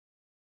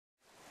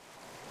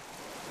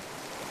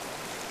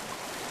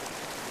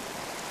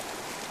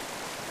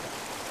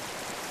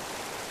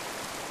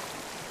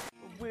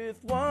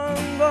With one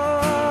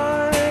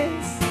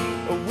voice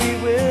we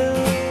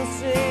will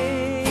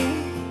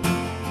sing.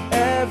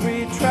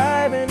 Every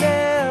tribe and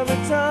every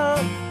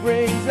tongue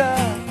brings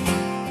us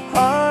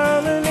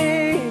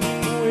harmony.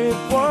 With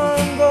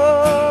one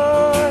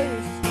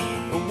voice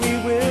we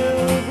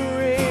will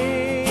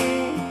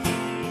bring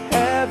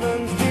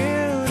heaven's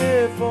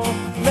beautiful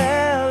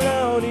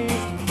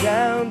melodies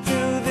down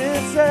to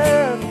this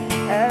earth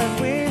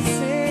as we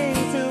sing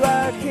to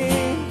our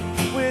King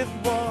with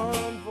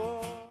one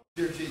voice.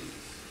 Dear Jesus,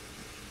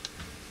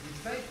 we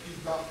thank you,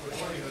 God, for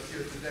joining us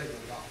here today, oh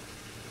God.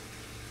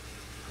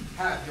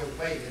 Have your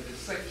way in the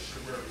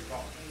sanctuary,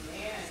 God.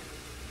 Amen.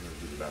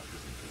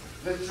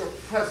 Let your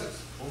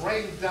presence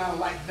rain down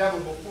like never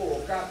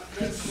before, oh God.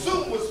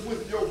 Consume us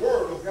with your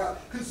word, oh God.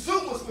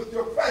 Consume us with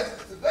your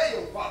presence today,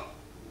 oh God.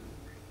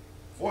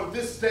 On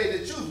this day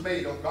that you've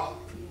made, oh God.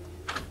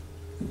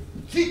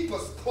 Keep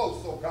us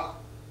close, oh God.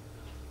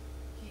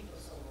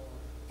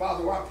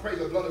 Father, I pray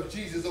the blood of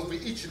Jesus over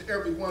each and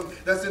every one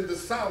that's in the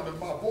sound of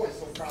my voice,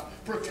 oh God.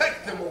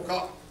 Protect them, oh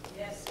God.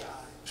 Yes,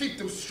 God. Keep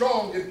them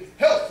strong and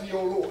healthy,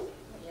 oh Lord.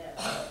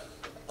 Yes.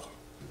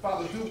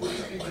 Father, do what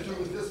you need to do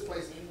in this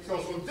place.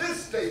 Because on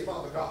this day,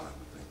 Father God,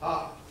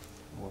 a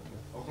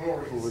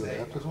glorious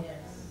day.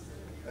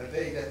 A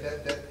day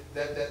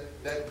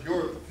that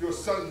your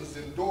sons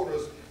and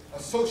daughters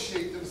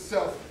associate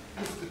themselves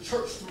with the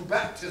church through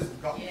baptism,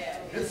 God. Yeah.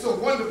 It's a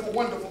wonderful,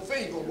 wonderful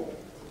thing, oh Lord.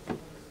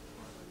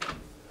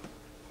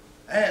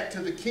 Add to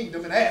the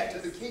kingdom and add to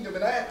the kingdom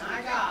and add to the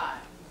kingdom. My God.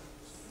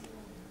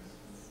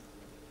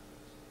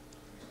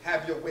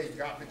 Have your way,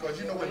 God, because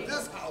you know in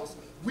this house,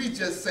 we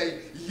just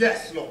say,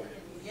 yes, Lord.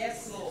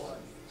 Yes, Lord.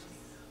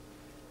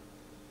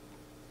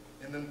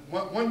 In the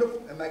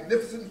wonderful and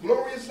magnificent,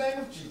 glorious name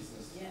of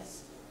Jesus.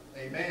 Yes.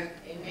 Amen.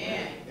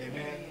 Amen.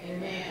 Amen.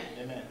 Amen.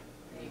 Amen.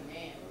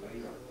 Amen.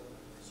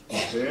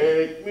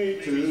 Take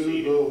me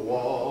to the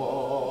waters.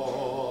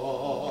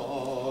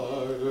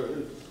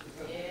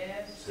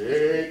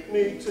 Take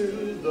me to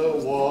the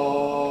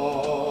water.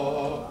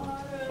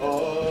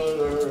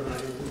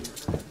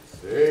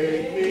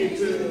 Take me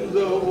to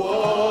the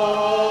water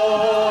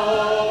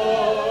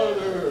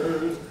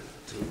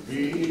to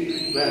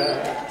be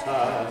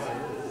baptized.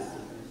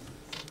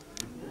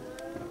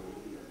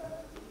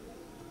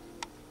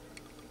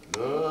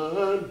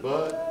 None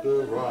but the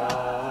righteous,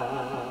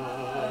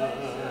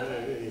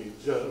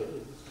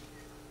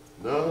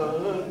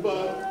 none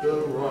but the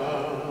righteous,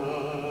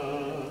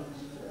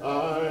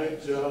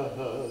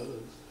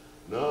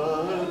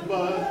 none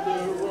but the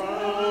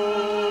righteous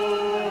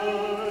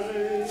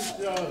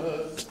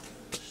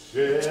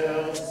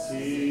shall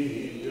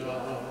see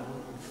God.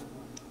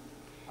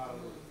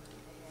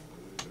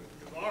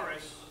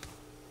 Morris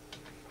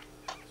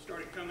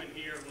started coming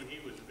here when he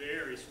was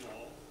very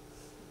small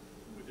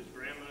with his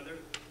grandmother,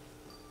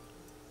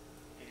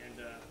 and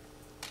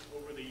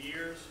over the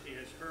years he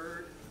has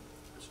heard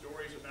the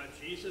stories about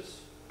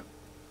Jesus.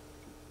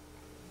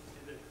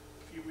 And a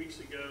few weeks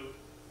ago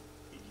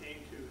he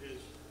came to his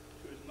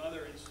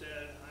mother and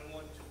said,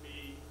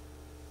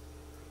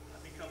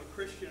 I've become a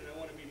Christian and I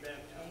want to be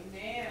baptized.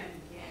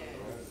 Amen.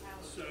 Yes.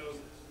 So,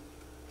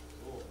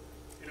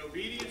 in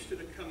obedience to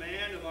the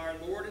command of our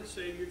Lord and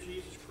Savior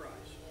Jesus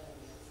Christ,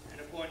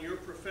 and upon your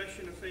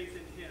profession of faith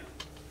in him,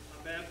 I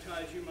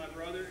baptize you, my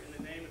brother, in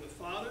the name of the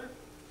Father,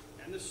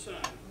 and the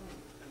Son,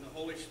 and the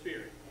Holy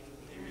Spirit.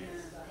 Amen.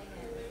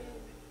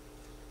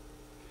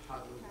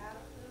 Hallelujah.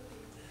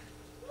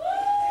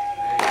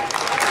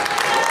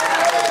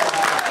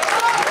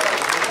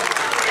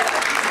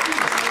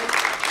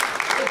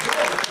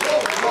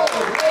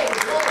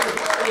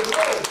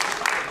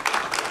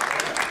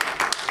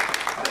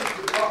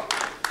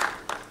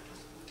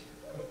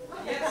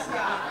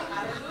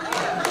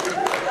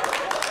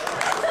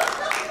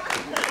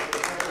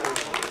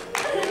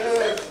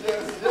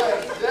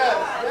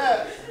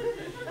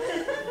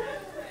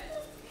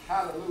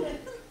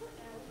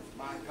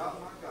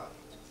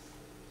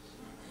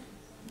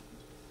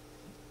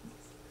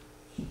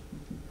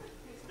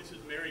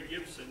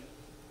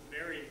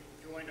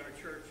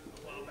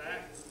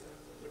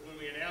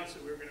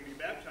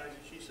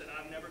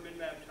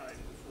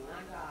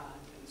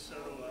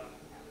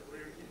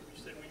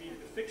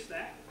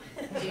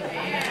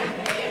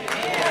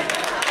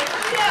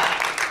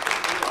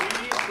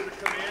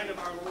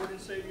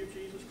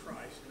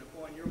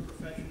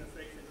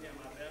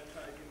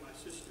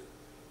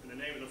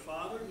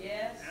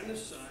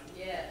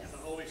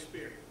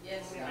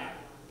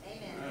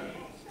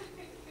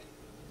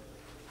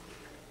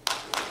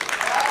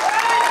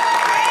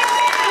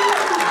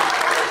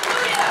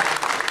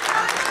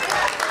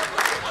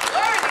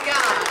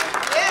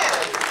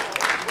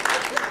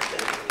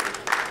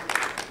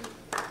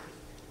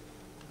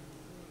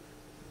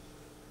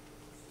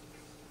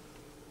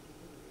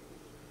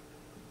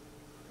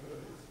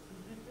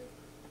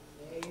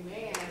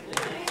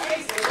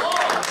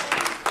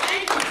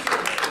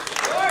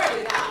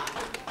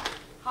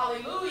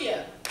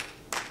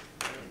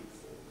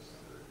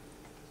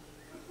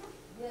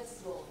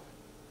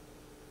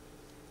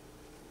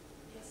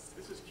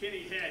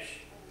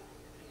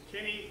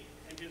 Kenny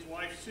and his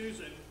wife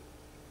Susan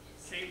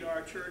came to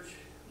our church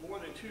more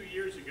than 2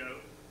 years ago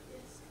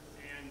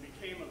and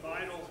became a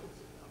vital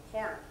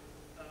part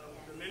of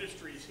the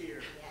ministries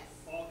here,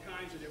 all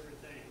kinds of different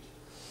things.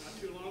 Not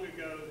too long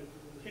ago,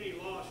 Kenny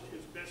lost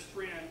his best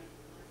friend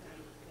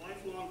and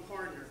lifelong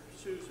partner,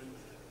 Susan,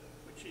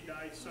 but she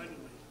died suddenly.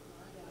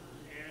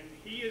 And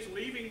he is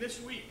leaving this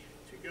week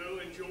to go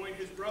and join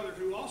his brother,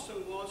 who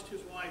also lost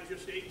his wife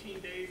just 18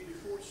 days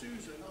before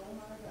Susan.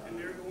 And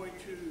they're going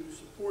to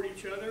support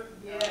each other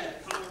in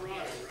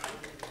Colorado,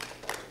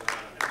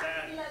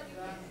 right?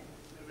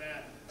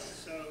 Nevada.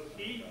 So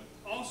he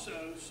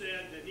also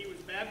said that he was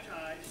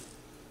baptized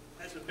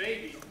as a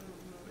baby,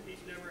 but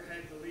he's never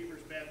had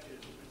believer's baptism.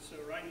 And so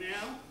right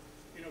now,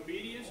 in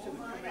obedience to the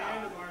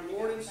command of our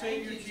Lord and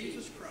Savior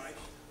Jesus Christ,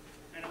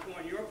 and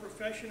upon your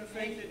profession of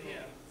faith in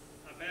him,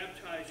 I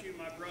baptize you,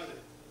 my brother,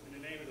 in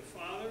the name of the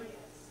Father,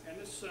 and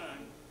the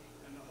Son,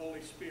 and the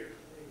Holy Spirit.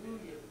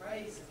 Hallelujah.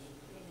 Praise him.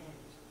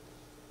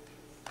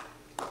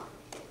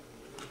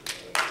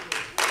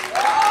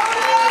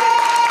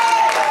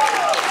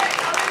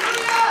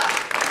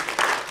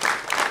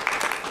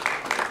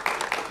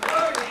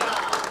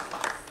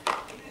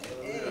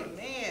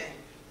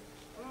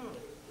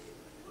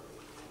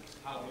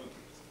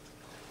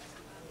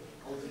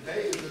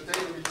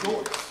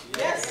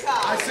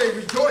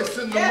 Rejoice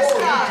in the yes,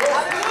 Lord. God. Rejoice.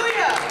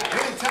 Hallelujah.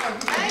 Anytime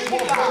we can get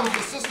more brothers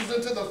and sisters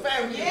into the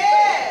family.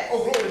 Yes.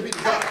 Oh, glory be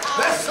to God.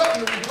 That's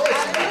something to rejoice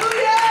about.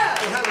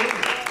 Hallelujah. Oh,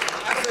 hallelujah.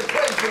 I say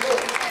praise the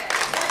Lord.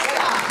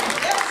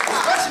 Yes, God.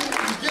 Especially when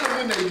we can get them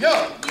when they're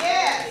young.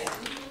 Yes.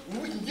 When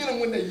we can get them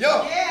when they're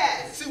young.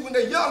 Yes. See, when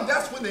they're young,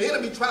 that's when the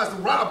enemy tries to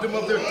rob them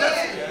of their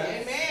destiny.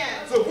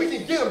 Amen. So if we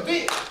can get them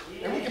then,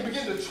 and we can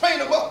begin to train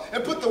them up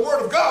and put the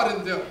word of God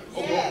in them.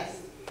 Oh, yes.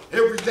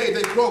 Every day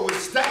they grow with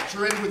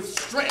stature and with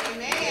strength.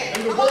 Amen.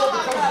 And the word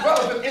becomes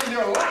relevant in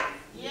their life.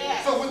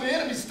 Yes. So when the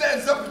enemy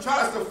stands up and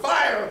tries to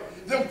fire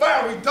them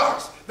fiery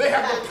darts, they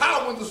have the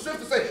power and the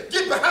strength to say,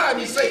 get behind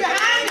me, Satan. Get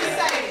behind me,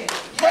 Satan.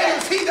 Greater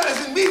is he that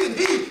is in me than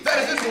he that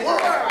is in the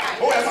world.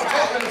 Oh, am I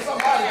talking to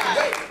somebody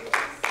today?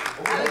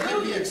 Oh, don't get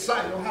me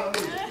excited. Oh,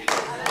 hallelujah.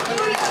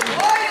 Hallelujah.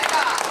 Glory to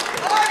God.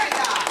 Glory to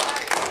God.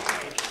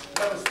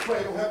 Let us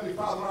pray. Oh, Heavenly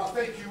Father, I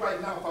thank you right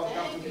now, Father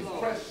God, for these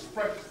precious,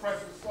 precious,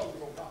 precious souls,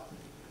 oh God.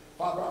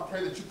 Father, I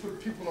pray that you put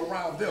people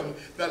around them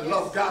that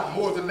love God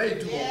more than they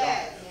do, oh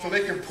God, so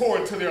they can pour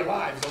into their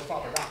lives, oh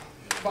Father God.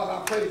 Father,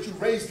 I pray that you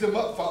raise them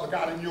up, Father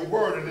God, in your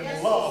word and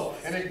in love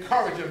and in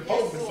courage and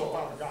boldness, oh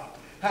Father God.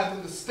 Have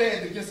them to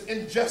stand against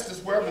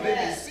injustice wherever they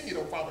may see it,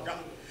 oh Father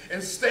God,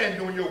 and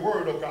stand on your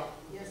word, oh God.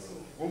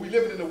 When we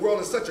live in a world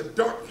in such a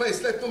dark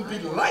place, let them be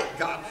light,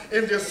 God,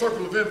 in their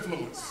circle of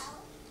influence.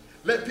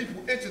 Let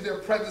people enter their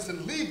presence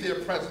and leave their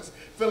presence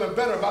feeling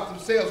better about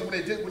themselves when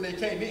they did when they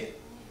came in.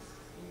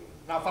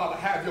 Now, Father,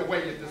 have your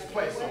way in this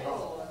place, oh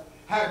God.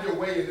 Have your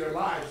way in their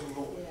lives, oh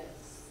Lord.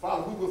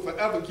 Father, we will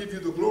forever give you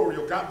the glory,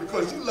 oh God,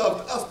 because you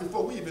loved us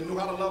before we even knew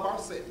how to love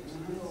ourselves.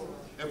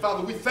 And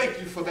Father, we thank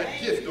you for that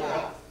gift, oh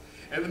God.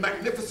 In the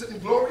magnificent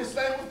and glorious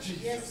name of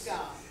Jesus. Yes,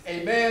 God.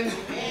 Amen.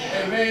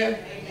 Amen. Amen.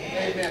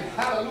 Amen.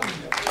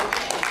 Hallelujah.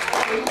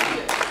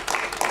 Hallelujah.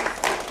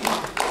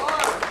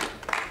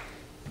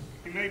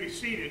 You may be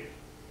seated.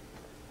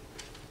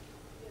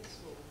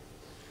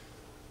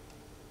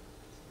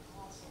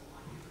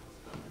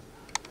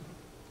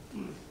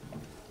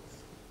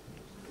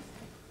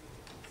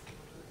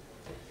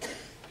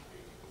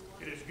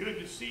 It is good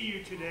to see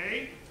you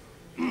today.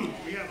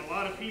 We have a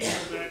lot of people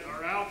that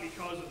are out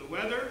because of the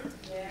weather,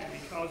 and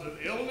because of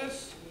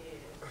illness,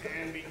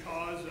 and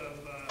because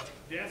of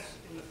deaths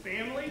in the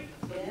family.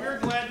 But we're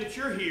glad that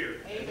you're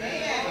here.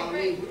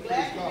 Amen. We're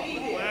glad to be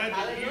here. Glad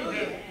that you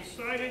have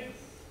decided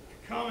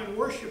to come and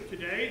worship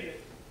today,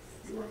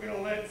 that you weren't going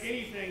to let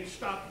anything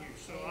stop you.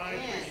 So I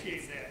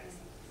appreciate that.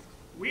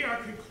 We are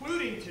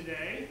concluding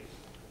today.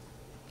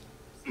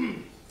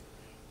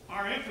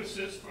 Our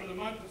emphasis for the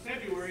month of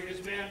February has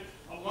been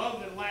a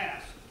love that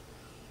lasts.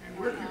 And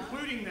we're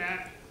concluding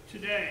that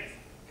today.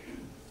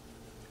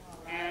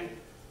 And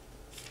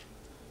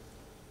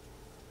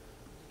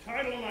the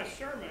title of my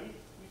sermon, let me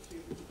see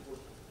if it's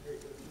working. There you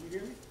go. Can you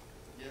hear me?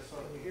 Yes, sir.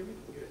 Can you hear me?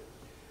 Good.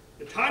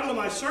 The title of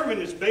my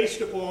sermon is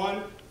based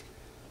upon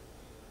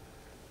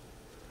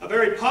a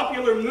very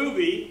popular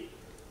movie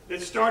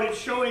that started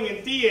showing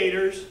in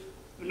theaters,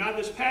 not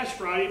this past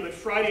Friday, but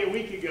Friday a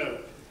week ago.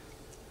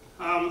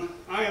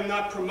 I am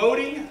not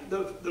promoting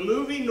the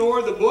movie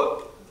nor the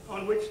book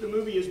on which the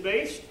movie is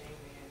based.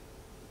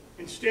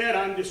 Instead,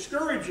 I'm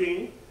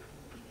discouraging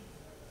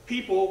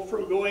people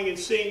from going and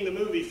seeing the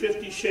movie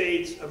 50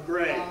 Shades of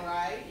Grey. All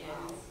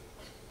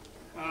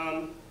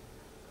right.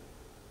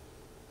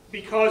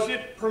 Because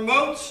it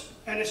promotes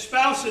and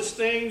espouses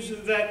things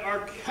that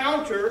are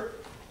counter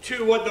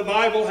to what the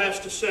Bible has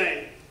to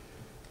say.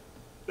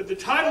 But the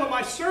title of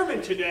my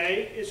sermon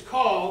today is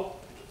called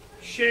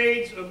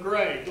Shades of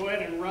Grey. Go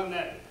ahead and run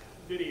that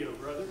video,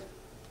 brother.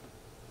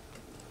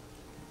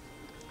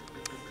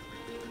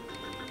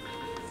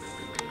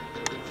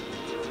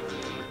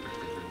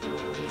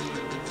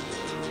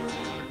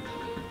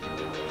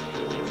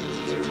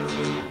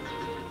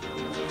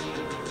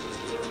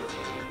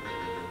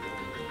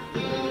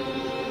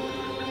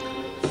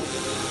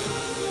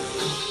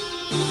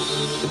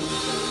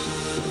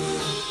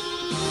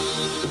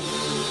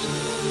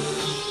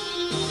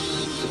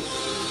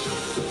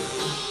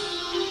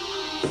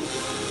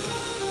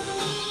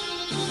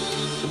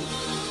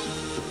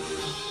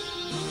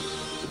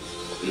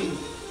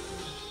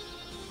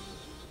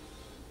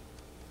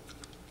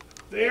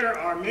 there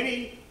are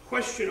many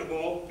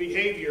questionable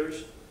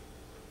behaviors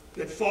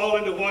that fall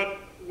into what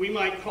we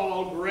might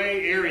call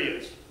gray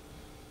areas.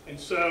 And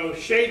so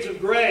Shades of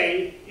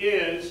Gray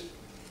is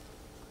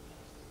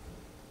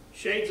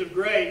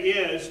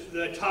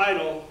the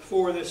title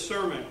for this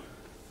sermon.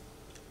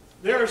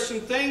 There are some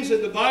things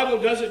that the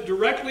Bible doesn't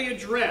directly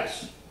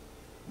address,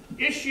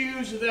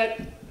 issues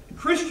that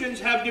Christians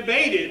have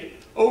debated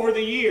over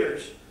the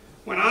years.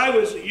 When I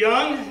was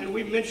young, and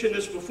we've mentioned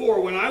this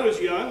before, when I was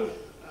young,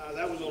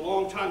 that was a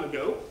long time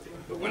ago,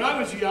 but when I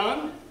was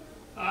young,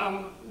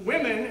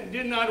 women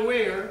did not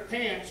wear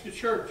pants to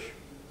church.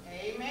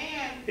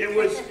 Amen. It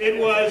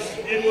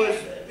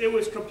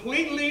was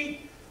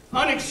completely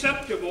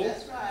unacceptable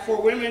right.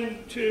 for women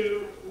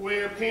to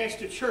wear pants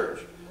to church.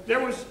 There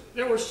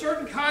were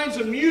certain kinds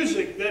of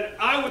music that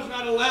I was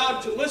not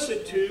allowed to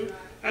listen to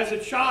as a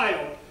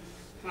child.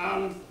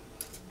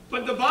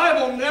 But the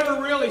Bible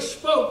never really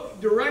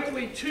spoke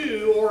directly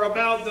to or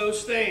about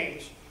those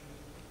things.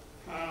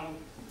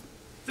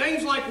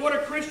 Things like what a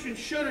Christian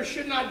should or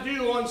should not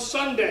do on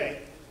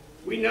Sunday.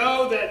 We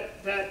know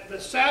that the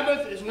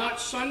Sabbath is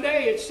not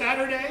Sunday, it's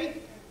Saturday.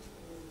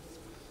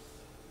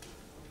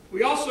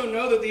 We also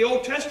know that the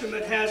Old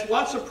Testament has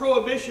lots of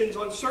prohibitions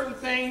on certain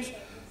things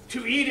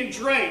to eat and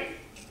drink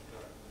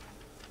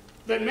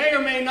that may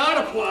or may not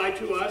apply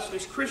to us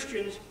as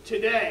Christians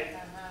today.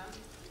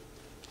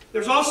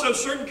 There's also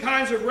certain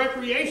kinds of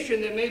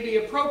recreation that may be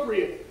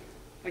appropriate.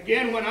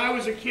 Again, when I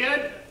was a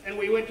kid and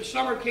we went to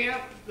summer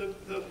camp,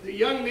 the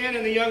young men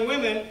and the young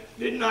women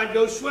did not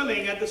go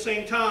swimming at the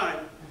same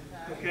time.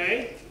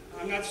 Okay?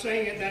 I'm not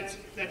saying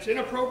that's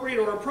inappropriate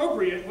or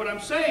appropriate. What I'm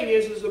saying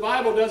is the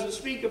Bible doesn't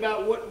speak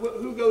about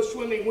who goes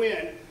swimming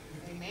when.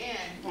 Amen.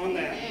 On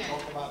that. Amen.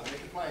 Talk about it.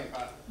 Make it plain,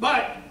 Pastor.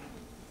 But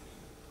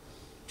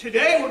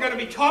today we're going to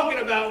be talking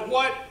about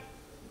what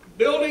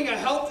building a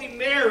healthy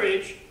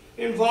marriage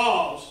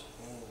involves.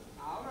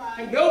 All right.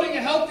 And building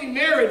a healthy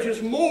marriage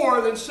is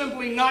more than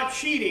simply not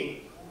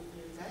cheating.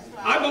 That's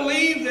right. I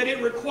believe that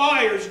it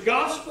requires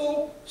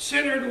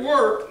gospel-centered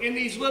work in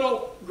these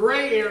little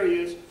gray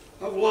areas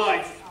of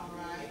life. All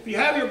right. If you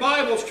have your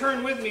Bibles,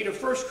 turn with me to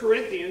 1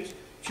 Corinthians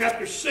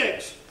chapter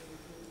 6,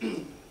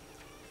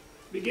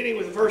 beginning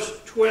with verse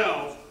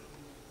 12.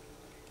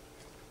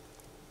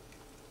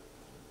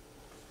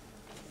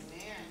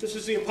 Amen. This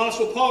is the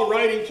Apostle Paul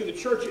writing to the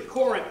church at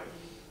Corinth.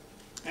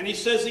 And he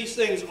says these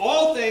things,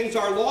 all things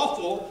are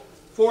lawful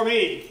for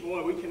me.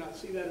 Boy, we cannot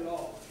see that at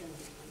all.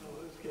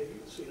 Okay, you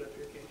can see it up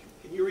here, can't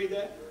you? Can you read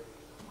that?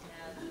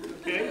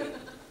 Okay.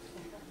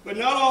 But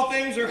not all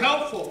things are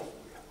helpful.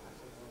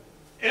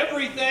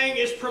 Everything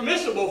is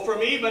permissible for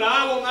me, but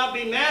I will not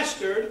be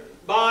mastered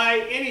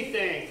by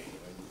anything.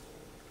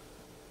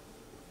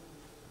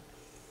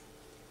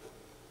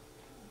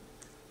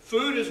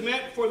 Food is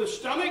meant for the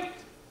stomach,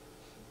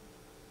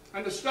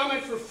 and the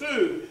stomach for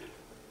food.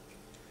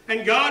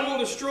 And God will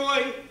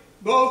destroy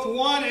both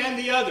one and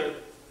the other.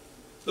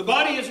 The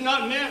body is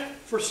not meant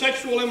for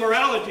sexual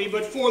immorality,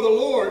 but for the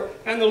Lord,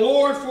 and the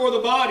Lord for the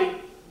body.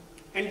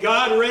 And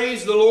God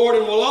raised the Lord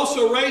and will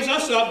also raise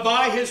us up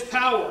by His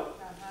power.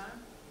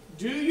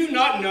 Do you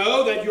not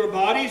know that your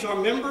bodies are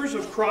members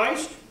of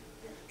Christ?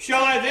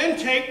 Shall I then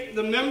take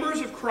the members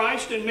of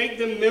Christ and make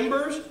them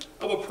members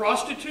of a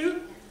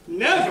prostitute?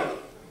 Never.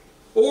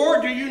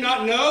 Or do you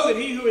not know that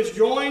he who is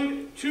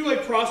joined to a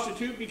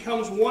prostitute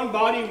becomes one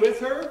body with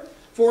her?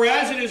 For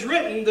as it is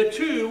written, the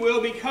two will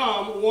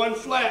become one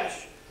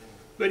flesh.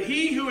 But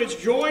he who is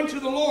joined to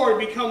the Lord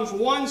becomes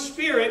one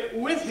spirit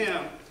with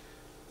him.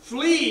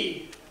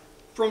 Flee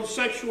from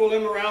sexual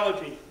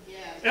immorality.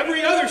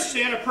 Every other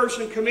sin a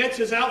person commits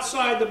is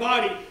outside the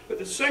body, but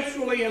the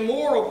sexually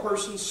immoral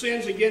person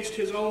sins against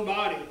his own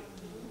body.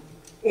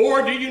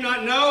 Or do you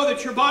not know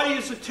that your body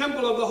is the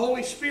temple of the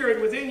Holy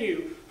Spirit within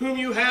you, whom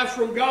you have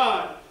from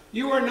God?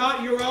 You are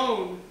not your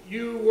own.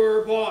 You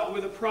were bought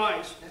with a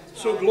price.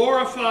 So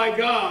glorify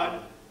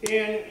God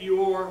in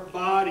your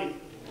body.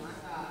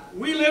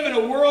 We live in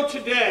a world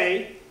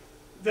today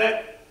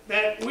that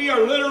we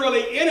are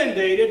literally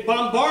inundated,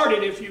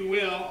 bombarded, if you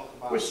will,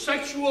 with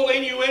sexual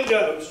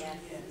innuendos.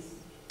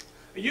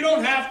 You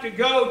don't have to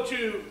go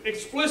to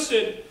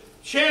explicit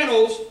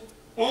channels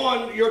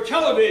on your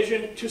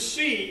television to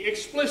see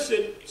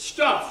explicit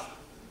stuff.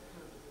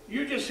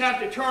 You just have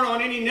to turn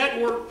on any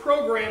network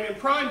program in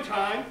prime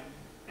time,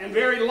 and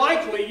very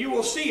likely you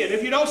will see it.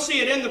 If you don't see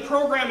it in the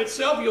program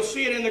itself, you'll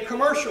see it in the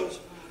commercials.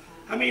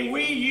 I mean,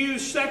 we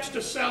use sex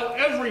to sell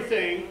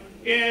everything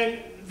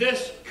in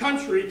this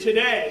country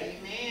today.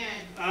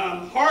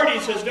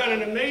 Hardee's has done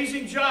an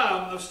amazing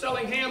job of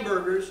selling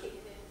hamburgers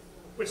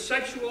with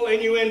sexual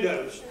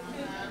innuendos.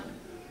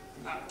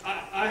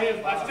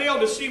 I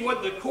failed to see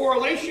what the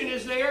correlation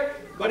is there,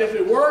 but if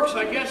it works,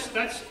 I guess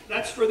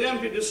that's for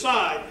them to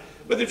decide.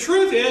 But the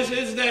truth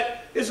is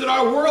that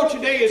our world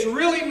today is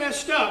really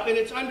messed up in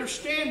its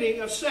understanding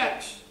of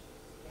sex.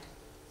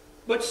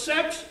 But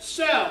sex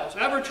sells.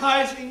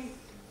 Advertising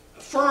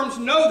firms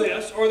know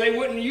this, or they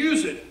wouldn't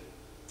use it.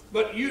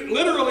 But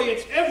literally,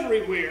 it's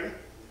everywhere,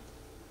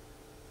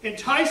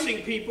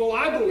 enticing people,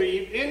 I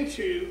believe,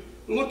 into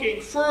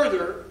looking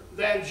further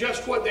than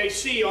just what they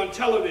see on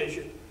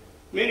television,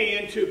 many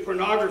into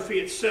pornography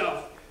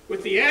itself.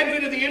 With the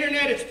advent of the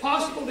internet, it's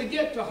possible to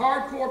get to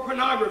hardcore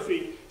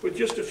pornography with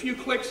just a few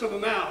clicks of a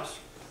mouse.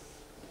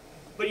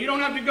 But you don't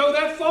have to go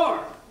that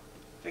far.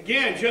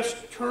 Again,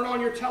 just turn on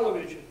your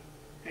television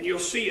and you'll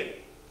see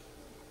it.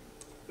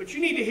 But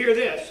you need to hear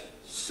this.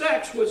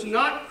 Sex was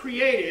not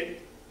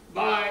created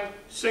by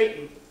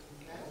Satan.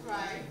 That's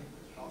right.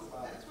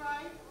 That's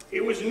right.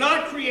 It was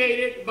not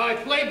created by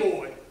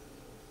Playboy.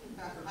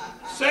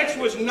 Sex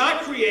was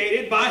not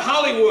created by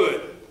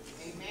Hollywood.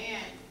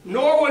 Amen.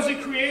 Nor was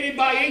it created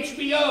by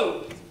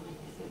HBO,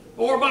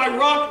 or by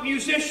rock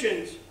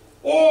musicians,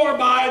 or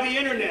by the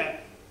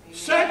internet.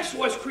 Sex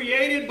was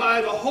created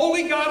by the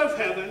holy God of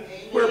heaven,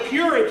 where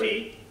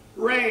purity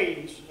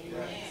reigns.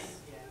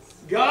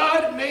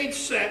 God made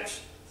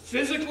sex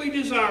physically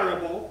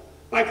desirable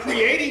by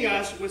creating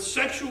us with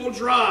sexual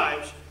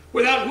drives,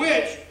 without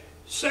which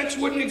sex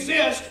wouldn't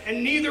exist,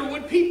 and neither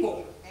would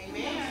people.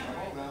 Amen.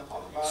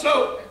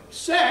 So,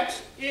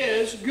 sex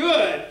is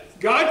good.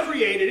 God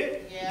created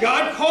it. Yeah.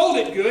 God called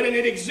it good, and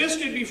it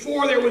existed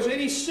before there was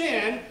any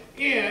sin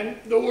in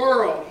the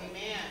world.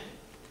 Amen.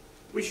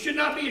 We should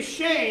not be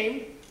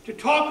ashamed to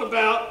talk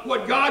about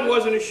what God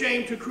wasn't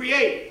ashamed to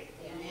create.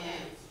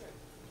 Amen.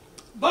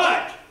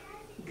 But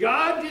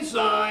God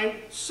designed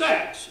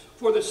sex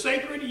for the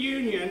sacred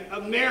union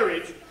of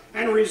marriage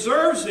and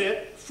reserves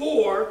it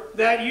for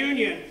that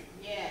union.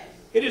 Yes.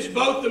 It is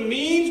both the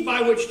means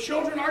by which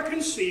children are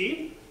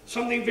conceived,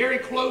 something very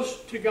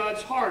close to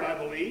God's heart, I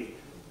believe,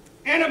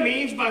 and a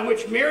means by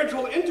which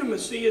marital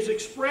intimacy is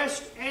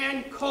expressed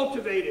and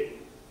cultivated.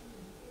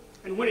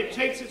 And when it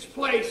takes its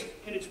place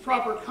in its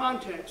proper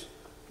context,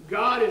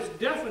 God is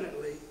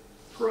definitely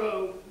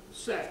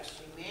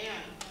pro-sex.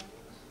 Amen.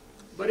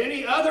 But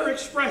any other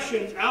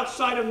expressions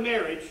outside of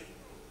marriage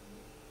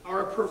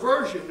are a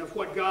perversion of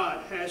what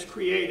God has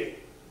created.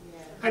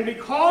 Yes. And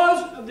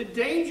because of the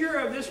danger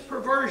of this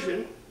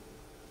perversion,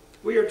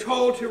 we are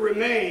told to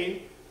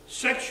remain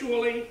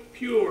sexually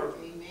pure.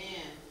 Amen.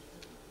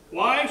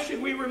 Why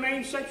should we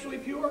remain sexually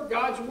pure?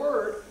 God's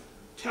Word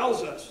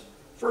tells us.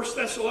 1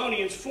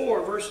 Thessalonians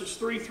 4, verses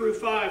 3 through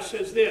 5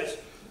 says this,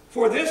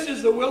 "For this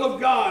is the will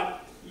of God,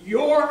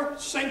 your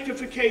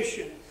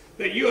sanctification,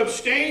 that you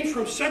abstain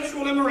from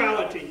sexual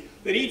immorality,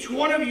 that each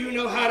one of you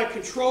know how to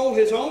control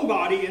his own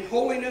body in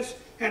holiness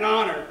and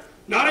honor,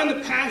 not in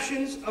the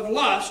passions of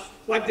lust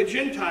like the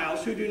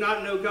Gentiles who do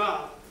not know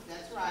God."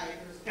 That's right.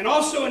 And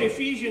also in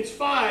Ephesians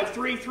 5,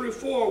 3 through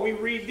 4, we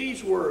read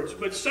these words,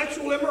 "But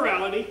sexual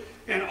immorality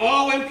and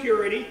all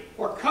impurity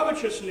or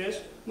covetousness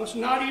must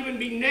not even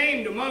be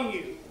named among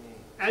you,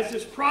 as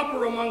is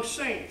proper among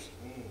saints.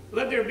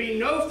 Let there be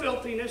no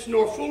filthiness,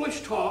 nor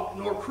foolish talk,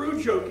 nor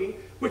crude joking,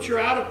 which are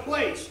out of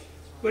place,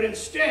 but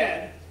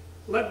instead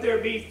let there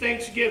be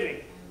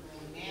thanksgiving."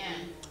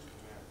 Amen.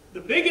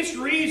 The biggest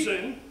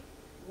reason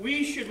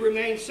we should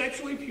remain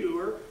sexually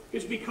pure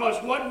is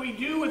because what we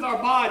do with our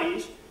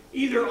bodies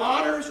either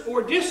honors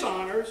or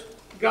dishonors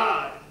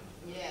God.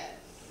 Yes.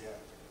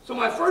 So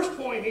my first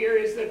point here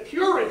is that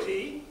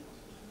purity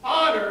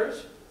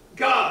honors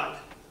God.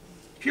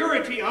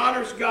 Purity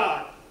honors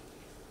God.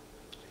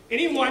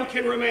 Anyone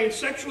can remain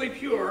sexually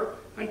pure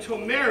until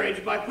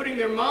marriage by putting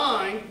their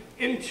mind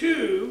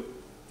into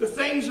the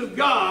things of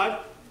God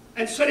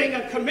and setting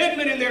a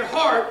commitment in their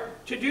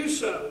heart to do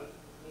so.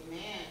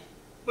 Amen.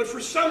 But for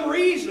some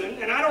reason,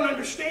 and I don't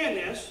understand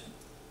this,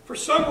 for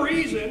some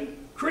reason,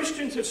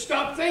 Christians have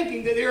stopped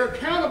thinking that they're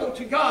accountable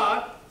to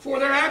God for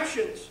their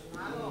actions.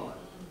 My Lord.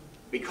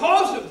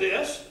 Because of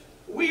this,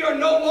 we are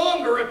no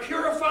longer a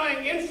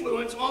purifying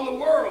influence on the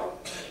world,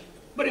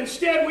 but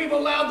instead we've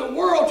allowed the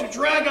world to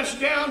drag us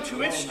down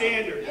to its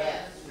standard.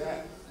 Yes.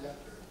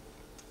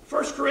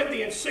 1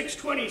 Corinthians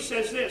 6:20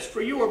 says this,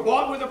 "For you were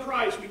bought with a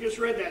price." We just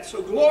read that.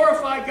 So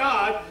glorify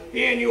God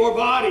in your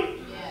body.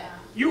 Yeah.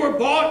 You were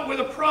bought with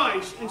a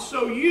price, and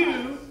so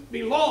you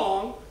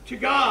belong to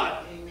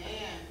God. Amen.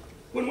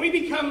 When we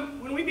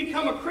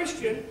become a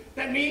Christian,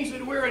 that means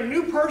that we're a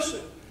new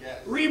person,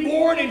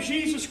 reborn in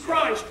Jesus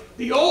Christ.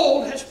 The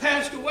old has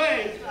passed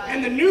away,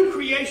 and the new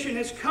creation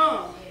has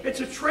come. It's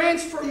a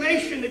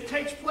transformation that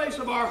takes place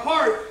of our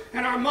heart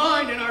and our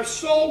mind and our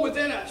soul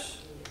within us.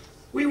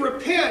 We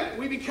repent,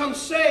 we become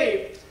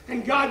saved,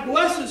 and God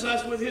blesses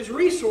us with His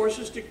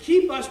resources to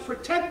keep us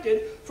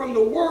protected from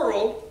the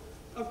world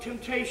of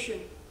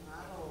temptation.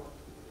 My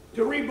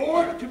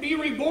Lord. To be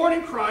reborn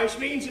in Christ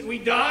means that we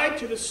died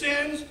to the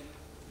sins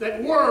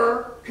that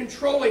were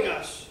controlling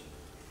us.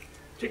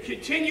 To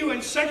continue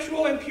in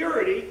sexual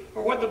impurity,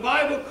 or what the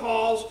Bible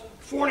calls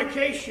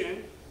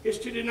fornication, is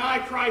to deny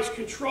Christ's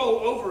control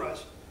over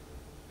us.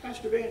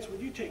 Pastor Vance,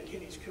 would you take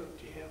Kenny's coat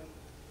to him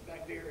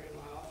back there in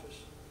my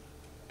office?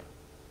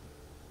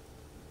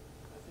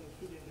 I think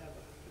he didn't have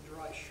a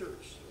dry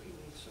shirt, so he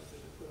needs something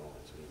to put on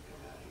so he can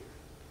come out here.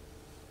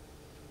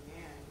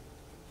 Amen.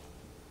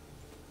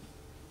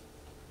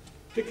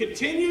 To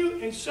continue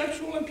in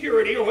sexual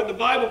impurity, or what the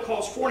Bible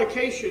calls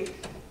fornication,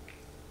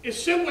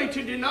 is simply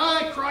to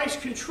deny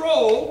Christ's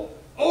control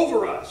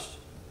over us.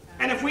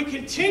 And if we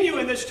continue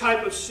in this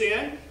type of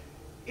sin,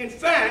 in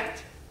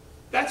fact,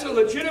 that's a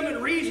legitimate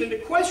reason to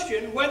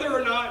question whether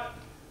or not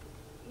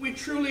we've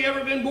truly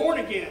ever been born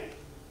again.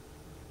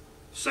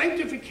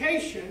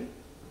 Sanctification,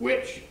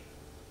 which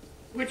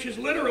is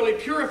literally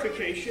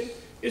purification,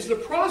 is the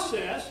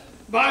process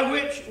by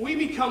which we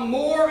become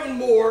more and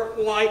more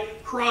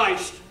like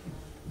Christ.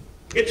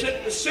 It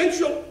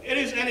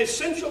is an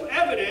essential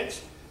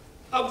evidence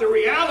of the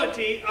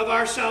reality of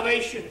our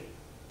salvation.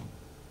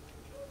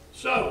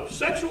 So,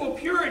 sexual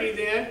purity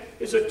then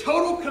is a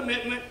total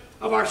commitment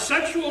of our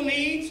sexual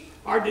needs,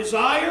 our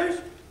desires,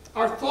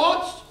 our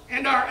thoughts,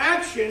 and our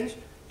actions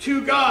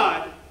to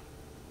God.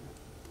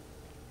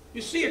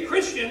 You see, a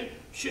Christian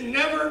should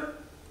never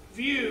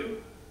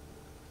view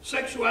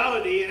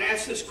sexuality and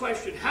ask this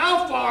question: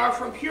 how far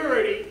from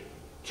purity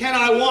can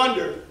I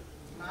wander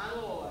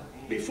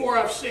before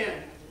I've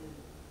sinned?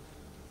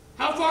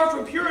 How far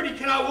from purity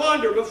can I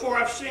wander before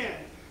I've sinned?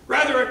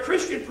 Rather, a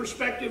Christian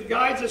perspective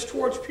guides us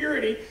towards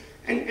purity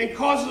and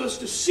causes us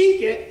to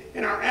seek it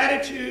in our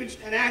attitudes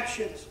and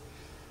actions.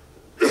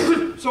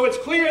 So it's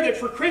clear that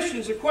for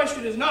Christians, the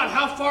question is not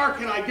how far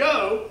can I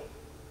go,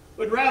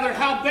 but rather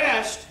how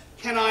best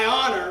can I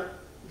honor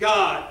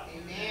God.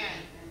 Amen.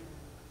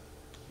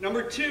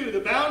 Number two,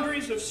 the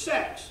boundaries of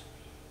sex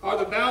are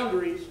the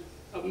boundaries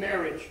of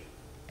marriage.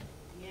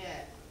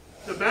 Yes.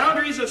 The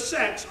boundaries of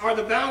sex are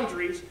the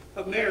boundaries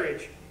of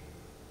marriage.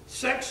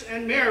 Sex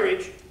and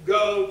marriage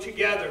go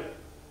together.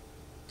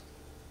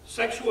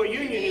 Sexual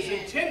union is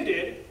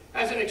intended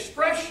as an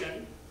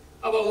expression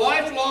of a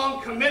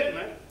lifelong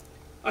commitment,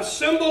 a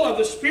symbol of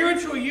the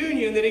spiritual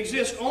union that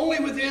exists only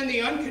within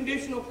the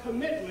unconditional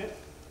commitment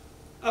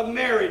of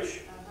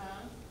marriage.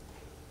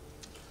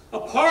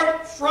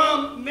 Apart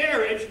from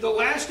marriage, the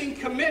lasting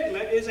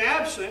commitment is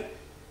absent,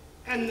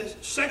 and the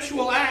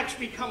sexual acts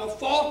become a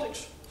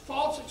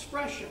false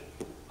expression,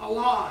 a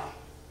lie.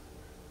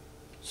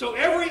 So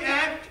every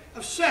act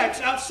of sex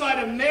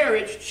outside of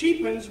marriage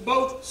cheapens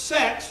both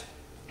sex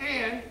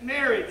and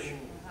marriage.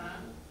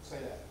 Say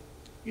that.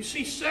 You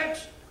see,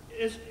 sex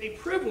is a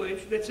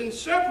privilege that's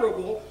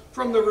inseparable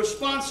from the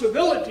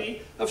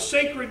responsibility of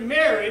sacred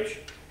marriage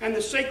and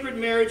the sacred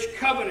marriage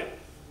covenant.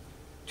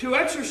 To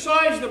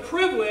exercise the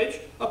privilege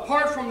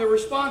apart from the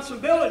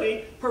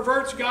responsibility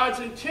perverts God's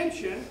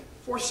intention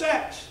for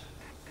sex.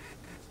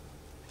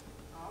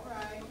 All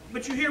right.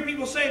 But you hear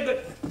people say,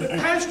 but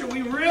Pastor,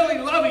 we really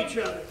love each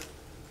other.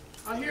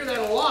 I hear that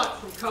a lot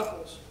from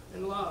couples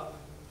in love.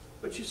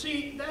 But you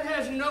see, that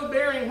has no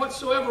bearing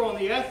whatsoever on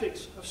the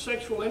ethics of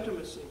sexual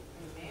intimacy.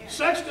 Amen.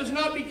 Sex does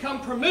not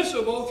become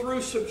permissible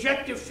through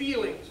subjective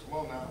feelings, Come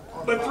on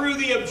now. but through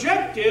the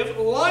objective,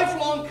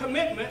 lifelong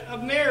commitment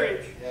of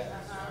marriage. Yes.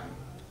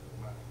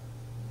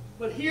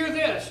 But hear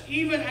this,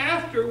 even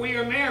after we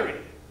are married,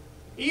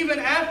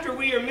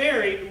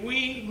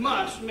 we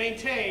must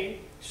maintain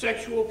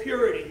sexual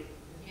purity.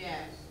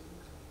 Yes.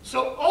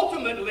 So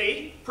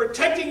ultimately,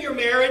 protecting your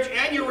marriage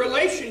and your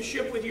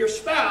relationship with your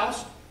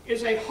spouse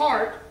is a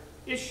heart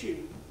issue.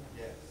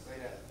 Yes. Say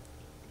that.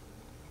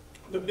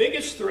 The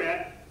biggest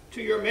threat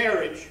to your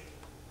marriage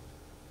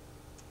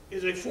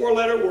is a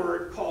four-letter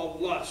word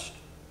called lust.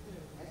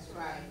 That's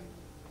right.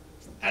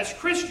 As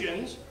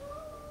Christians,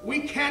 we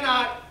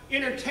cannot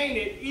entertain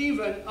it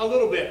even a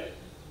little bit.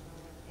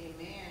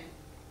 Amen.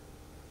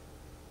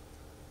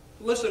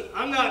 Listen,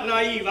 I'm not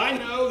naive. I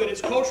know that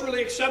it's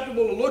culturally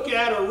acceptable to look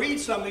at or read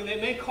something that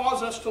may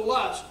cause us to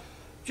lust,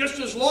 just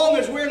as long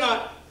as we're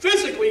not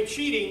physically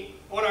cheating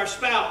on our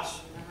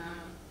spouse.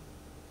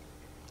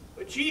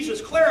 But Jesus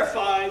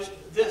clarifies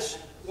this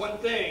one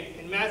thing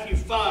in Matthew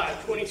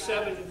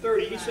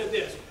 5:27-30. He said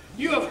this: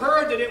 "You have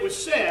heard that it was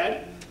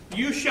said,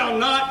 'You shall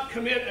not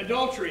commit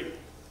adultery.'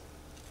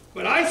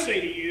 But I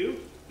say to you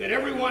that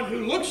everyone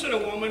who looks at a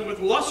woman with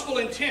lustful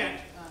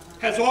intent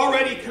has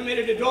already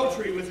committed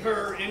adultery with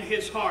her in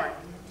his heart.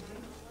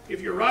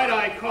 If your right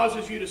eye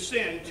causes you to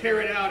sin,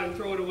 tear it out and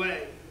throw it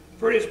away.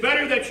 For it is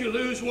better that you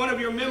lose one of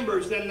your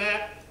members than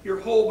that your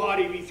whole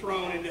body be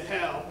thrown into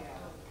hell.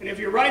 And if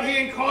your right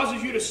hand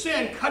causes you to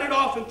sin, cut it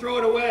off and throw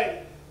it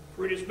away.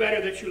 For it is better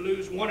that you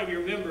lose one of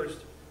your members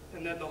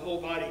than that the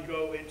whole body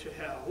go into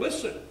hell."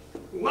 Listen,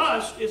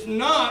 lust is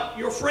not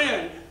your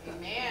friend.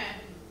 Amen.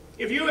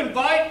 If you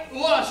invite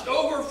lust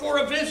over for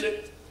a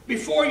visit,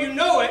 before you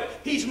know it,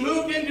 he's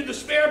moved into the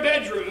spare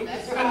bedroom,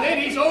 and then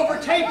he's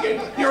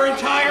overtaken your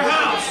entire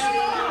house.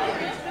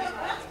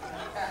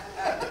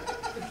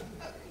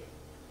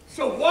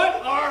 So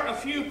what are a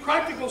few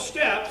practical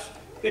steps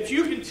that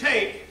you can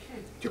take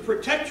to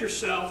protect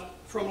yourself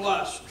from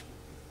lust?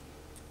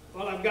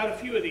 Well, I've got a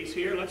few of these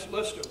here. Let's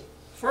list them.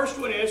 First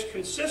one is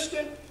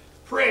consistent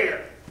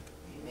prayer.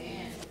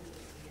 Amen.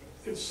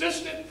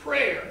 Consistent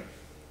prayer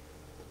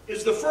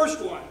is the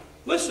first one.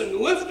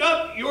 Listen, lift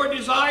up your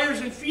desires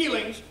and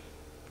feelings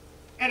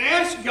and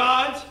ask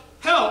God's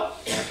help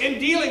in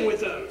dealing with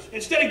those.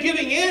 Instead of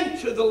giving in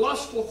to the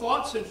lustful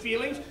thoughts and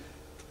feelings,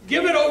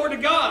 give it over to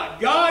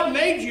God. God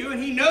made you,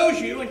 and He knows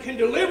you and can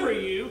deliver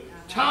you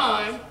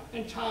time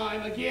and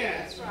time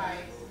again. That's right.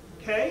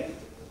 Okay?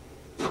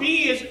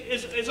 B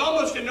is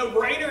almost a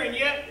no-brainer, and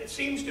yet it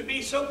seems to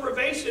be so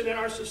pervasive in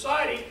our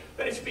society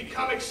that it's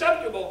become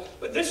acceptable.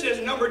 But this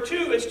is, number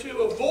 2, is to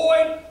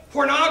avoid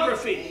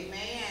pornography.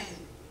 Amen.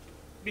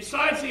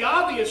 Besides the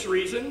obvious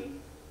reason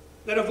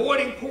that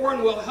avoiding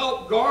porn will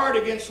help guard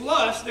against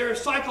lust, there are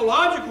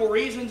psychological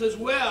reasons as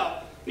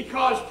well.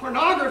 Because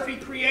pornography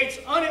creates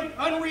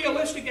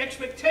unrealistic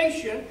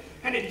expectation,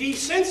 and it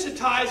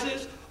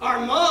desensitizes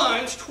our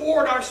minds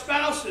toward our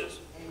spouses.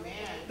 Amen.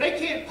 They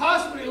can't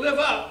possibly live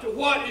up to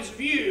what is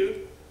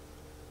viewed,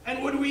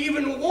 and would we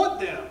even want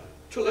them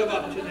to live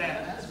up to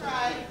that? That's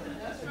right.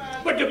 That's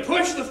right. But to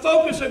push the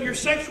focus of your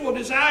sexual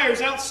desires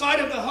outside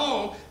of the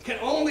home can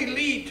only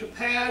lead to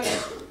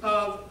paths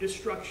of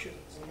destruction.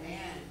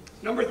 Amen.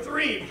 Number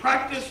 3,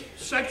 practice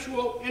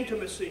sexual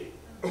intimacy.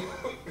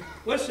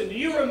 Listen, do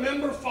you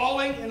remember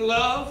falling in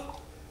love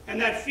and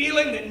that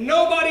feeling that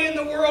nobody in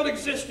the world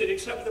existed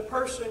except the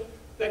person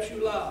that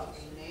you loved?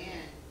 Amen.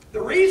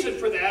 The reason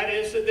for that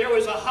is that there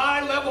was a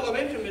high level of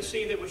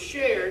intimacy that was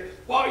shared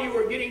while you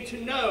were getting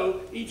to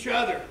know each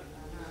other.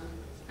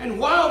 And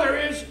while there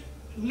is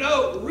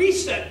no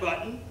reset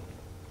button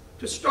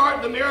to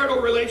start the marital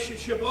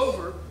relationship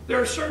over,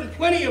 there are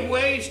plenty of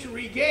ways to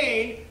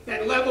regain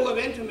that level of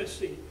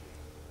intimacy.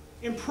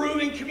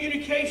 Improving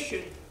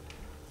communication,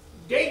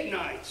 date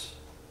nights,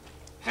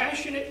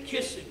 passionate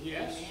kissing,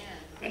 yes,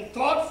 and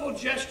thoughtful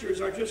gestures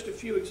are just a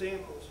few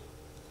examples.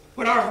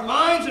 When our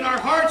minds and our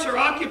hearts are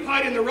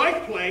occupied in the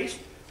right place,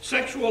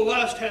 sexual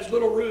lust has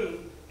little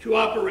room to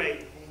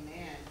operate.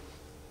 Amen.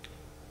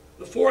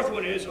 The 4th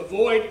one is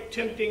avoid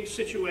tempting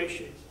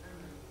situations.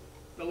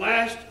 The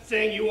last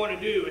thing you want to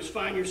do is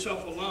find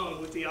yourself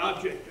alone with the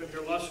object of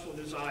your lustful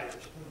desires.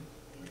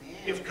 Amen.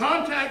 If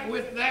contact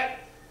with that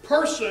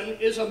person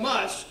is a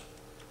must,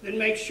 then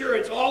make sure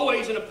it's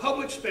always in a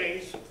public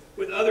space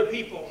with other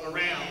people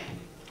around.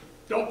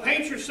 Don't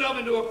paint yourself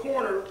into a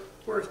corner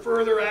where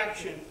further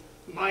action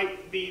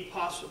might be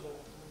possible.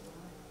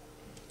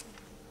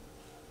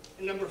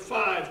 And number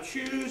 5,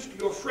 choose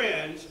your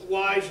friends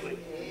wisely.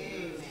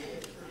 Amen.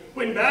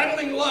 When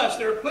battling lust,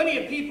 there are plenty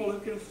of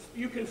people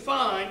you can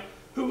find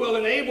who will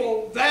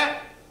enable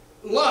that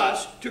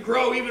lust to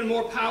grow even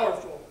more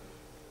powerful.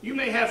 You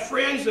may have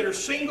friends that are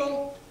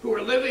single, who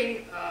are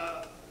living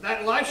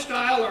that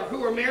lifestyle, or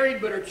who are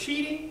married but are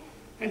cheating,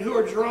 and who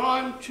are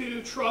drawn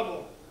to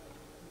trouble.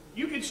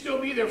 You can still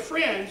be their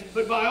friends,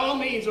 but by all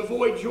means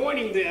avoid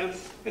joining them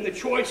in the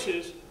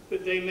choices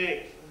that they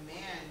make.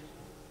 Amen.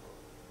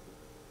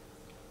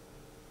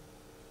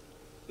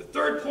 The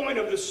 3rd point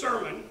of the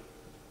sermon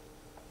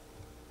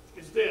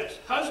is this: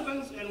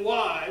 husbands and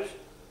wives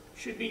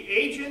should be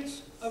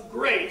agents of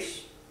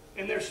grace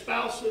in their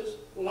spouse's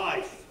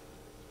life.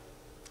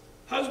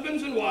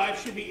 Husbands and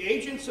wives should be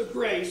agents of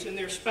grace in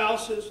their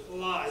spouse's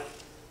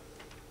life.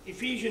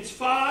 Ephesians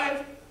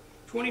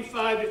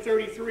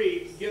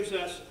 5:25-33 gives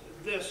us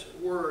this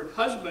word: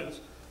 husbands,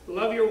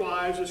 love your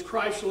wives as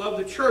Christ loved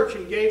the church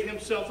and gave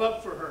himself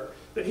up for her,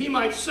 that he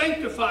might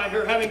sanctify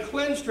her, having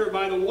cleansed her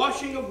by the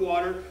washing of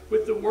water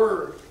with the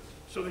word,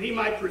 so that he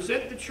might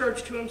present the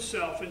church to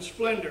himself in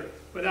splendor,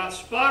 without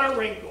spot or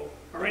wrinkle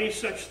or any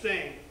such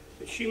thing,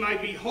 that she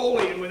might be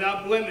holy and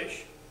without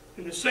blemish.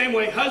 In the same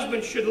way,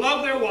 husbands should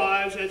love their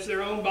wives as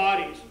their own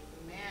bodies.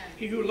 Amen.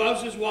 He who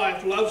loves his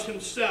wife loves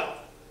himself.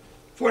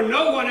 For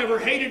no one ever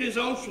hated his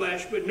own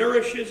flesh, but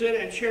nourishes it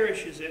and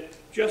cherishes it,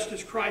 just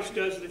as Christ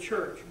does the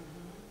church.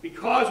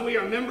 Because we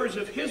are members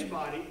of his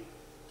body,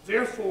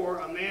 therefore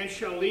a man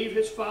shall leave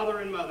his father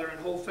and mother and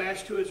hold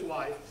fast to his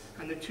wife,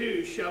 and the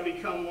two shall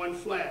become one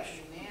flesh.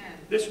 Amen.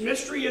 This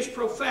mystery is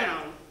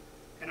profound,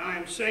 and I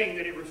am saying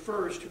that it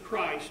refers to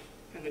Christ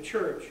and the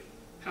church.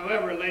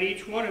 However, let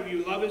each one of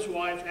you love his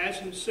wife as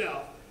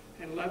himself,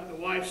 and let the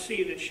wife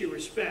see that she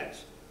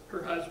respects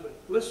her husband.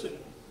 Listen,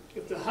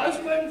 if the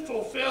husband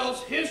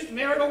fulfills his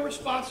marital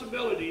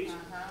responsibilities,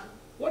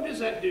 what does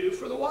that do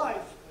for the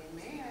wife?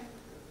 Amen.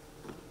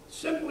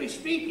 Simply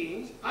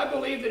speaking, I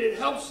believe that it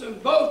helps them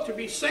both to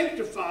be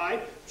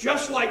sanctified,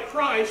 just like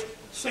Christ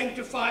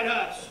sanctified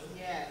us.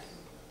 Yes.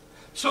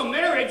 So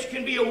marriage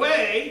can be a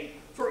way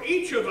for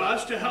each of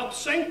us to help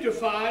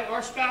sanctify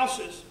our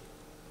spouses.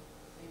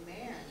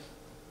 Amen.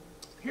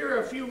 Here are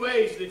a few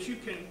ways that you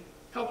can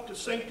help to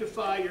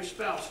sanctify your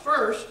spouse.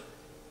 First,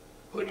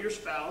 put your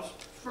spouse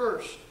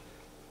first,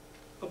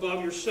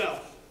 above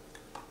yourself.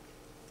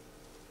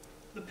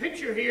 The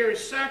picture here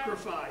is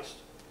sacrificed,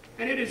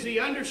 and it is the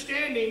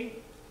understanding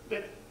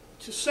that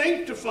to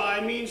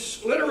sanctify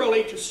means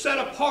literally to set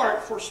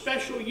apart for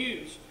special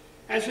use,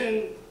 as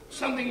in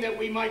something that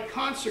we might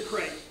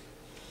consecrate.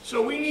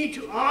 So we need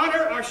to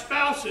honor our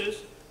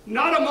spouses,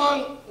 not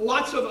among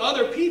lots of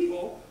other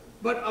people,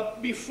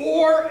 but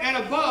before and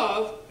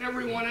above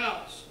everyone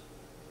else.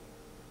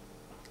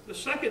 The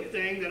second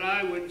thing that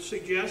I would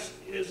suggest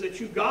is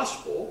that you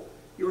gospel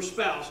your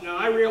spouse. Now,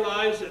 I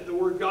realize that the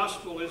word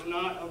gospel is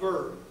not a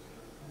verb,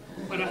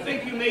 but I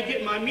think you may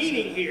get my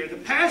meaning here. The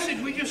passage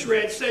we just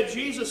read said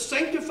Jesus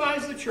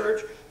sanctifies the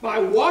church by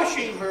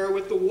washing her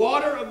with the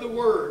water of the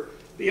word.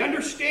 The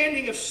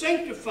understanding of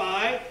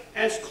sanctify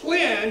as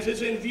cleanse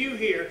is in view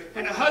here.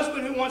 And a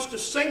husband who wants to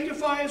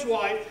sanctify his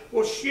wife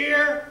will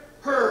share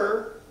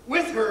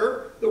with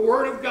her the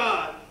Word of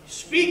God.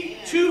 Speak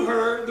to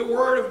her the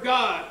Word of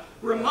God.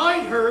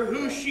 Remind her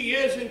who she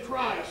is in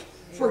Christ.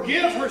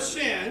 Forgive her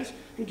sins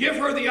and give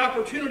her the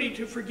opportunity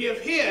to forgive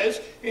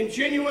his in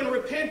genuine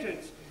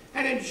repentance.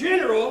 And in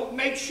general,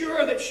 make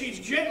sure that she's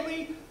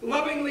gently,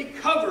 lovingly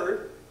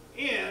covered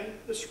in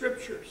the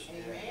Scriptures.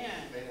 Amen.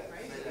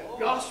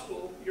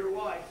 Gospel your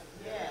wife.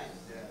 Yes.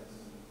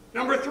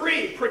 Number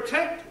 3,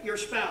 protect your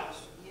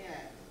spouse. Yes.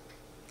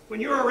 When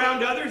you're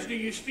around others, do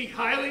you speak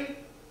highly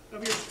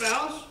of your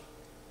spouse?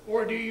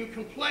 Or do you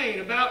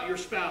complain about your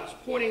spouse,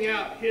 pointing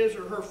out his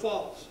or her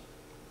faults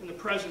in the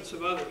presence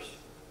of others?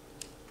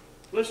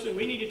 Listen,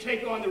 we need to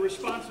take on the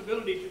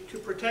responsibility to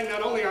protect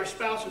not only our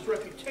spouse's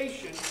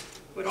reputation,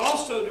 but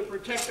also to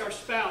protect our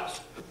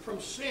spouse from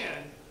sin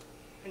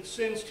and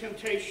sin's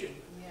temptation,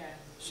 Yes.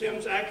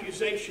 sin's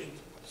accusations,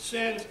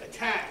 sin's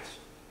attacks,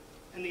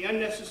 and the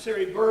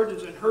unnecessary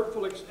burdens and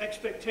hurtful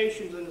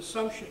expectations and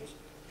assumptions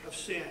of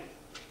sin.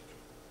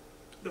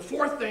 The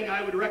 4th thing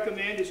I would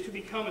recommend is to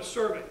become a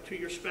servant to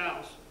your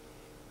spouse.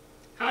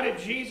 How did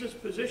Jesus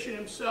position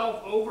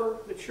himself over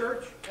the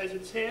church as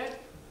its head?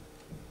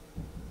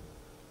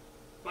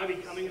 By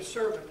becoming a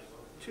servant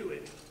to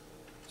it.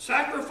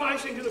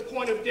 Sacrificing to the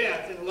point of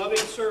death in loving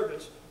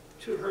service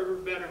to her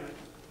betterment.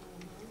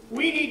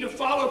 We need to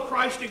follow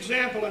Christ's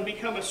example and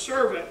become a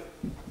servant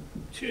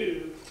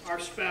to our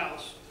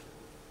spouse.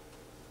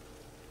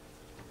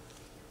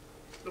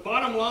 The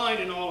bottom line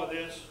in all of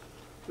this,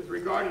 with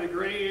regard to the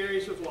gray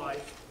areas of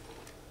life,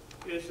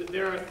 is that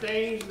there are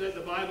things that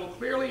the Bible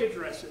clearly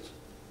addresses,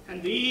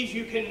 and these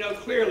you can know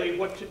clearly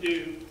what to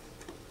do.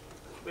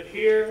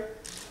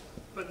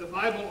 But the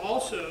Bible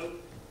also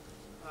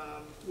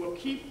will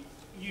keep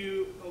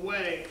you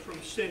away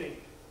from sinning.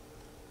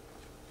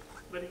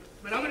 But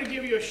I'm going to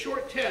give you a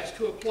short test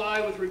to apply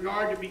with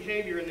regard to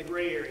behavior in the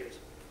gray areas.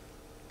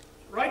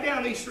 Write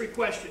down these 3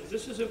 questions.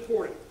 This is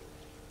important.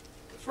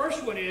 The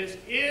first one is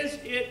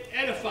it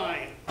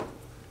edifying?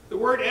 The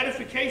word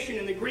edification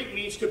in the Greek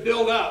means to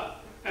build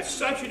up. As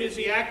such, it is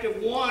the act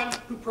of one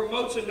who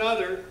promotes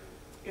another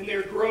in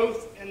their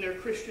growth and their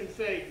Christian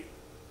faith.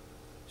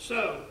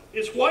 So,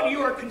 is what you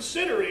are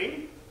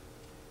considering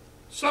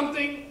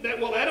something that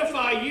will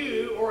edify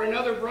you or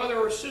another brother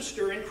or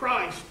sister in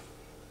Christ?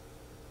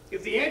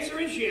 If the answer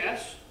is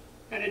yes,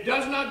 and it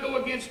does not go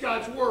against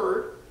God's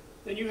Word,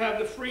 then you have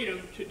the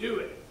freedom to do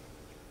it.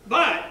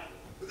 But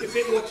if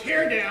it will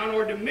tear down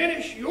or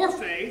diminish your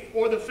faith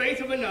or the faith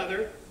of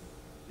another,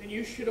 then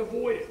you should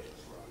avoid it.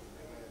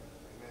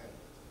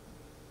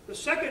 The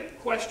second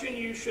question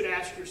you should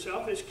ask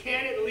yourself is,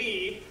 can it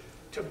lead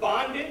to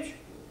bondage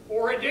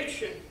or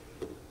addiction?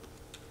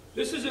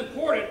 This is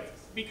important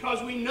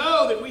because we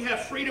know that we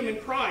have freedom in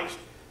Christ,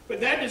 but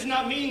that does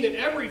not mean that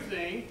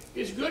everything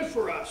is good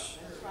for us.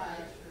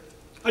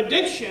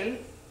 Addiction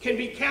can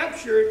be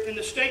captured in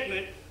the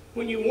statement,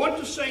 when you want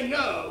to say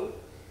no,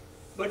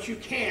 but you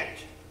can't.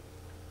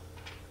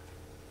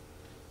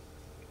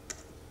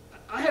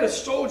 I had a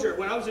soldier,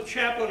 when I was a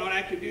chaplain on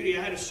active duty,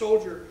 I had a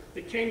soldier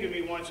that came to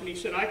me once and he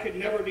said, I could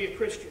never be a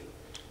Christian.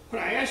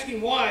 When I asked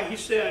him why, he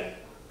said,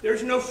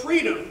 there's no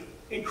freedom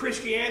in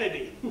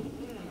Christianity.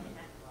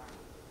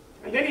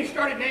 And then he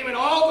started naming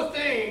all the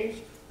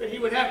things that he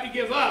would have to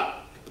give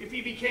up if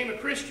he became a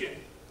Christian.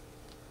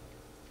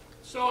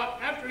 So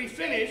after he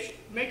finished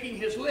making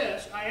his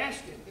list, I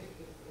asked him,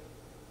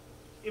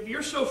 if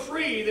you're so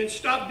free, then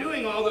stop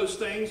doing all those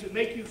things that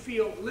make you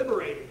feel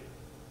liberated.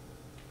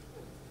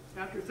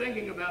 After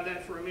thinking about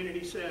that for a minute,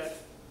 he said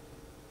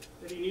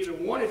that he neither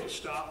wanted to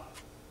stop,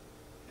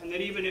 and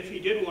that even if he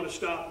did want to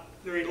stop,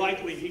 very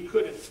likely he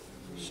couldn't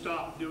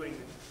stop doing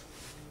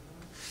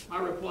it. My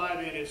reply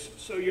then is,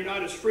 so you're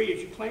not as free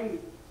as you claim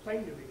to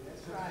be.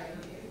 That's right.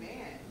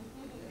 Amen.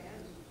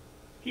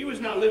 He was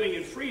not living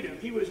in freedom.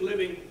 He was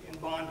living in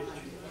bondage.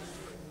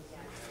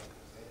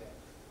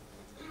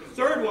 The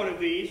third one of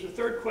these, the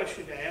third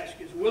question to ask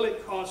is, will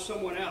it cause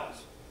someone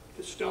else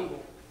to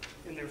stumble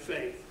in their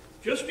faith?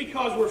 Just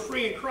because we're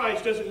free in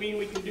Christ doesn't mean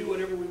we can do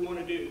whatever we want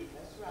to do.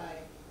 That's right.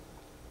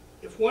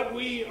 If what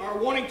we are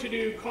wanting to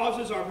do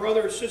causes our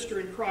brother or sister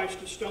in Christ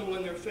to stumble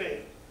in their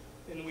faith,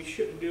 then we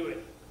shouldn't do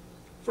it.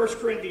 1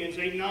 Corinthians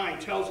 8:9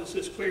 tells us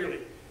this clearly.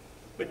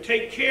 But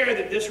take care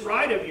that this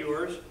right of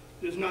yours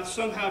does not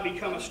somehow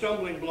become a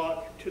stumbling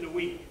block to the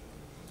weak.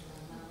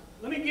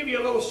 Let me give you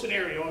a little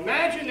scenario.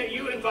 Imagine that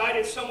you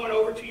invited someone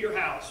over to your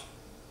house.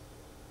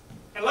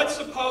 And let's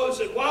suppose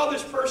that while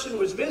this person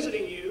was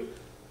visiting you,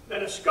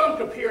 that a skunk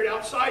appeared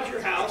outside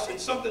your house and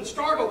something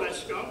startled that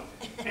skunk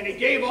and it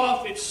gave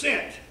off its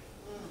scent.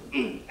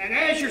 And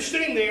as you're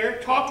sitting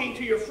there talking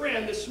to your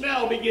friend, the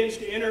smell begins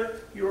to enter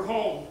your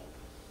home.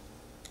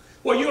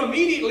 Well, you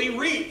immediately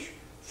reach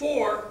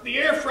for the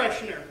air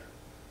freshener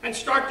and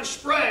start to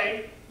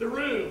spray the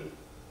room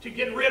to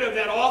get rid of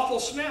that awful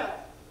smell.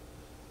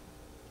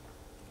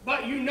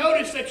 But you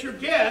notice that your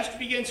guest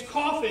begins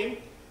coughing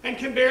and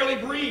can barely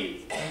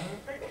breathe.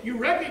 you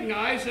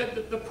recognize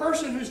that the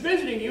person who's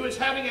visiting you is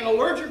having an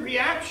allergic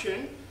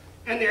reaction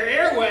and their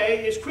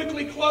airway is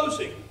quickly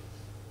closing.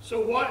 So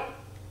what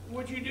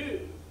would you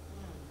do?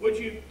 Would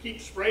you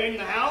keep spraying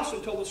the house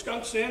until the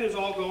skunk scent is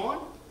all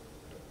gone?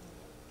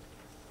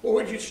 Or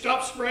would you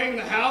stop spraying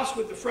the house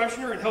with the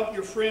freshener and help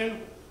your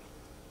friend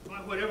by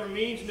whatever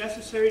means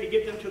necessary to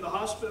get them to the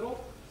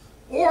hospital?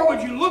 Or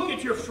would you look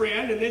at your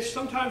friend, and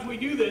sometimes we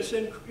do this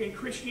in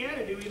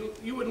Christianity,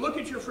 you would look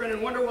at your friend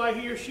and wonder why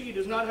he or she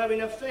does not have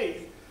enough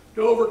faith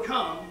to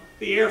overcome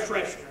the air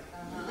freshener.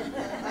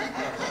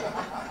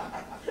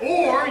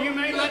 Or you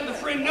may let the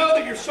friend know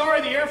that you're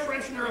sorry the air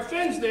freshener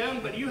offends them,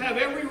 but you have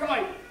every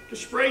right to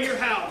spray your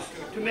house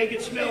to make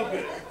it smell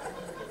good.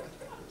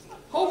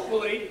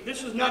 Hopefully,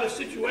 this is not a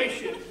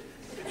situation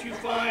that you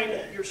find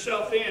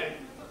yourself in,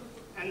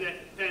 and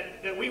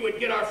that we would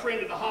get our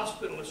friend to the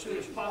hospital as soon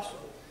as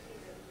possible.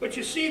 But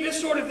you see,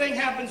 this sort of thing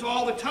happens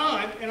all the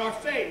time in our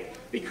faith.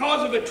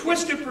 Because of a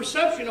twisted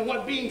perception of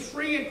what being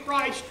free in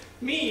Christ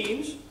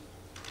means,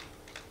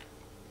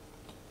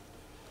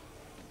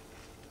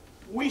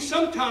 we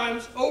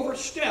sometimes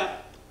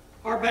overstep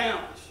our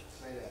bounds.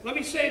 Let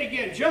me say it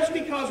again. Just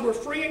because we're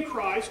free in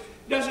Christ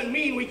doesn't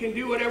mean we can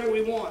do whatever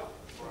we want.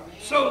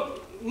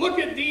 So look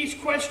at these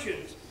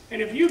questions.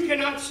 And if you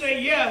cannot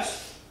say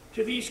yes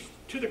to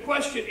the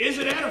question, is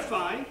it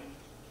edifying?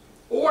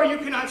 Or you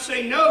cannot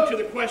say no to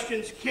the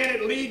questions, can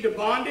it lead to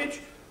bondage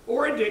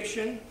or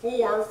addiction?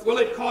 Or will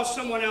it cause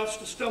someone else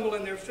to stumble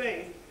in their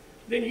faith?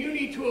 Then you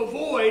need to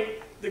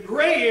avoid the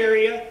gray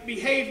area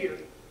behavior.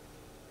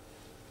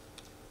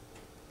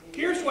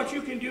 Here's what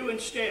you can do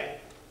instead.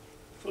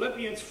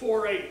 Philippians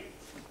 4:8.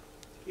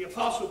 The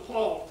Apostle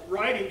Paul,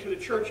 writing to the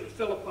church at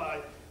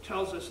Philippi,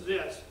 tells us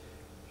this.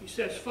 He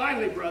says,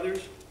 finally,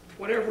 brothers,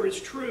 whatever is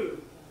true,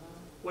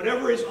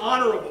 whatever is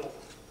honorable,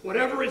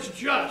 whatever is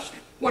just,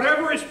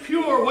 whatever is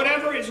pure,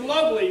 whatever is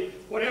lovely,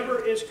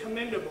 whatever is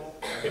commendable,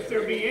 if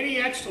there be any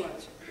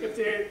excellence, if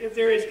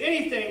there is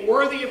anything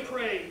worthy of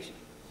praise,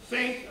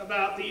 think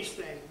about these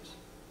things.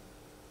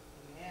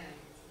 Amen.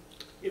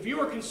 If you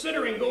are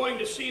considering going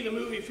to see the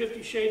movie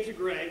 50 Shades of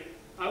Grey,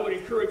 I would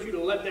encourage you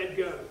to let that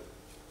go.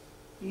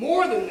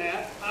 More than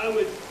that, I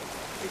would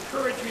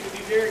encourage you to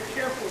be very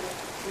careful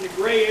in the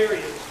gray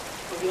areas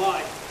of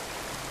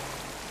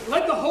life.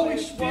 Let the Holy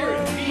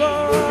Spirit be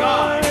your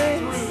guide.